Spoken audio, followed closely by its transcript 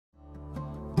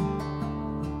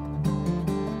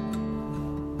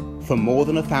For more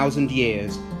than 1,000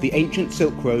 years, the ancient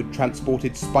Silk Road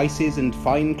transported spices and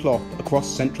fine cloth across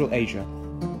Central Asia.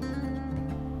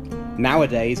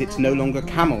 Nowadays, it's no longer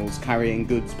camels carrying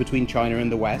goods between China and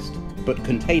the West, but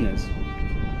containers.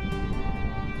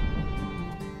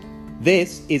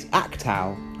 This is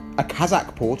Aktau, a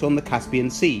Kazakh port on the Caspian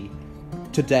Sea.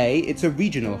 Today, it's a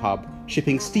regional hub,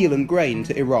 shipping steel and grain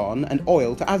to Iran and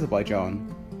oil to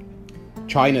Azerbaijan.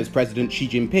 China's President Xi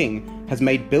Jinping has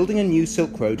made building a new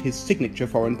Silk Road his signature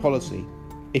foreign policy.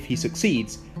 If he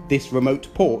succeeds, this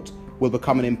remote port will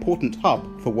become an important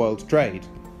hub for world trade.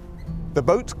 The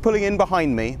boat pulling in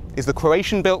behind me is the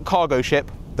Croatian-built cargo ship,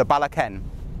 the Balaken.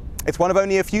 It's one of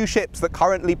only a few ships that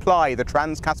currently ply the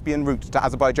trans-Caspian route to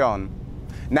Azerbaijan.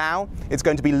 Now, it's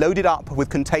going to be loaded up with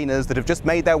containers that have just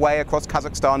made their way across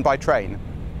Kazakhstan by train,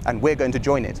 and we're going to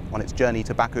join it on its journey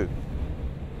to Baku.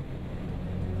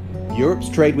 Europe's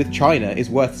trade with China is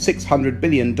worth $600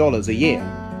 billion a year.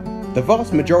 The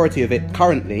vast majority of it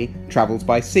currently travels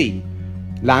by sea.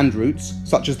 Land routes,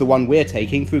 such as the one we're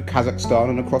taking through Kazakhstan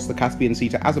and across the Caspian Sea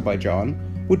to Azerbaijan,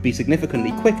 would be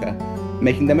significantly quicker,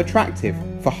 making them attractive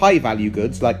for high-value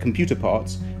goods like computer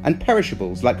parts and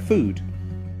perishables like food.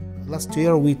 Last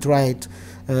year we tried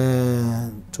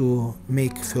to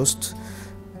make first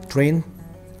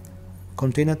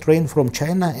container train from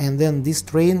China, and then this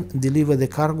train deliver the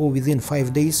cargo within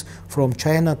 5 days from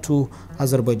China to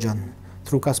Azerbaijan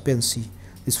through Caspian Sea.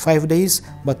 It's 5 days,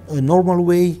 but a normal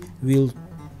way will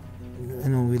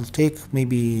take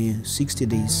maybe 60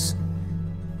 days.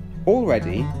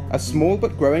 Already, a small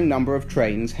but growing number of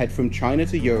trains head from China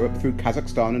to Europe through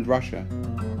Kazakhstan and Russia.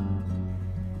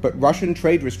 But Russian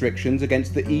trade restrictions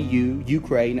against the EU,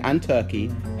 Ukraine and Turkey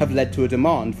have led to a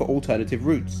demand for alternative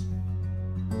routes.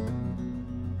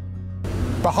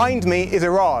 Behind me is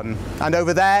Iran, and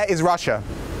over there is Russia.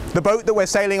 The boat that we're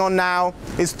sailing on now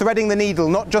is threading the needle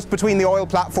not just between the oil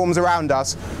platforms around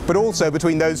us, but also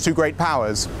between those two great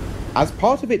powers. As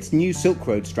part of its new Silk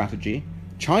Road strategy,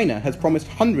 China has promised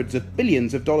hundreds of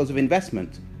billions of dollars of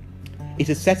investment. It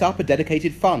has set up a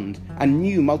dedicated fund and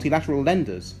new multilateral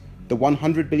lenders, the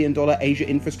 $100 billion Asia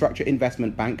Infrastructure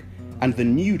Investment Bank and the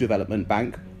New Development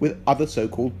Bank with other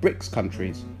so-called BRICS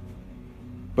countries.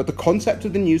 But the concept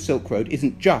of the new Silk Road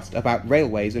isn't just about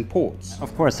railways and ports.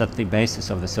 Of course, at the basis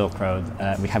of the Silk Road,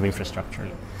 we have infrastructure.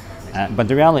 But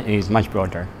the reality is much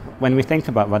broader. When we think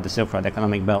about what the Silk Road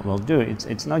economic belt will do,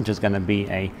 it's not just going to be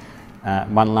a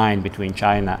one line between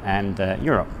China and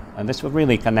Europe. And this will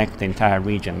really connect the entire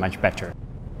region much better.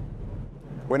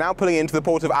 We're now pulling into the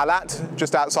port of Alat,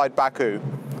 just outside Baku.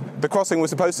 The crossing was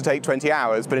supposed to take 20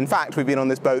 hours, but in fact we've been on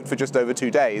this boat for just over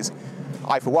 2 days.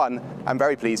 I, for one, am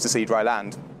very pleased to see dry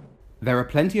land. There are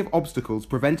plenty of obstacles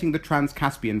preventing the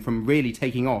Trans-Caspian from really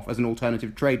taking off as an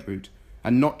alternative trade route,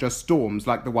 and not just storms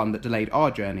like the one that delayed our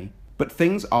journey. But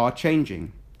things are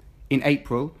changing. In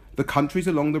April, the countries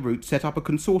along the route set up a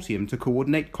consortium to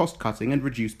coordinate cost-cutting and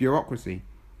reduce bureaucracy.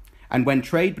 And when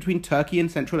trade between Turkey and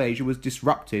Central Asia was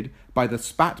disrupted by the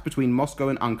spat between Moscow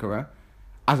and Ankara,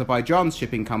 Azerbaijan's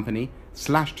shipping company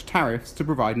slashed tariffs to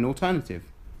provide an alternative.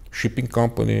 Shipping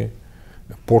company,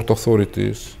 port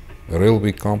authorities,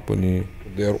 railway company,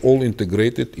 they are all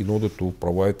integrated in order to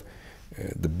provide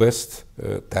the best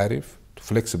tariff,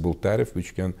 flexible tariff,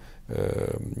 which can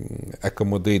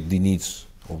accommodate the needs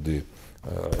of the,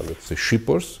 let's say,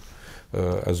 shippers,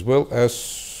 as well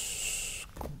as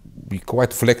be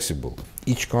quite flexible.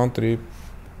 Each country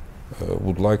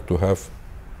would like to have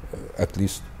at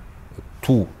least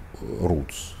 2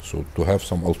 routes, so to have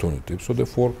some alternatives. So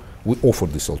therefore, we offer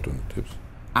these alternatives.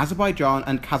 Azerbaijan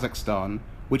and Kazakhstan,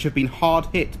 which have been hard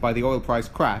hit by the oil price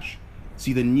crash,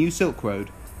 see the new Silk Road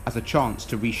as a chance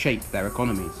to reshape their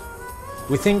economies.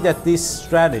 We think that this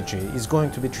strategy is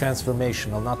going to be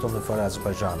transformational, not only for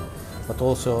Azerbaijan, but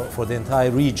also for the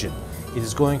entire region. It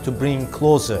is going to bring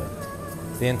closer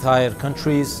the entire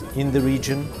countries in the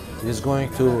region. It is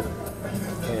going to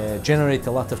generate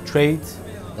a lot of trade,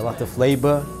 a lot of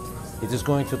labor. It is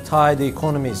going to tie the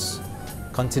economies,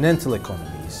 continental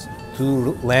economies,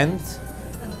 to land,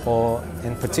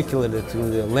 and particularly to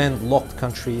the landlocked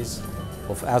countries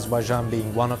of Azerbaijan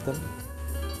being one of them.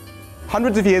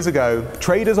 Hundreds of years ago,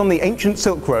 traders on the ancient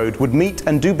Silk Road would meet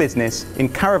and do business in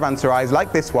caravanserais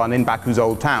like this one in Baku's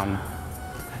old town.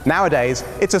 Nowadays,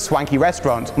 it's a swanky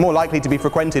restaurant, more likely to be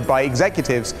frequented by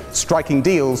executives striking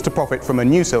deals to profit from a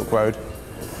new Silk Road.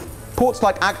 Ports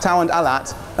like Aktau and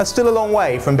Alat are still a long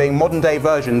way from being modern-day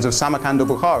versions of Samarkand or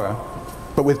Bukhara,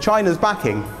 but with China's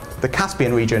backing, the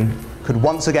Caspian region could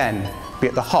once again be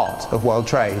at the heart of world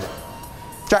trade.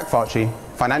 Jack Farchy,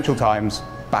 Financial Times,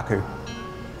 Baku.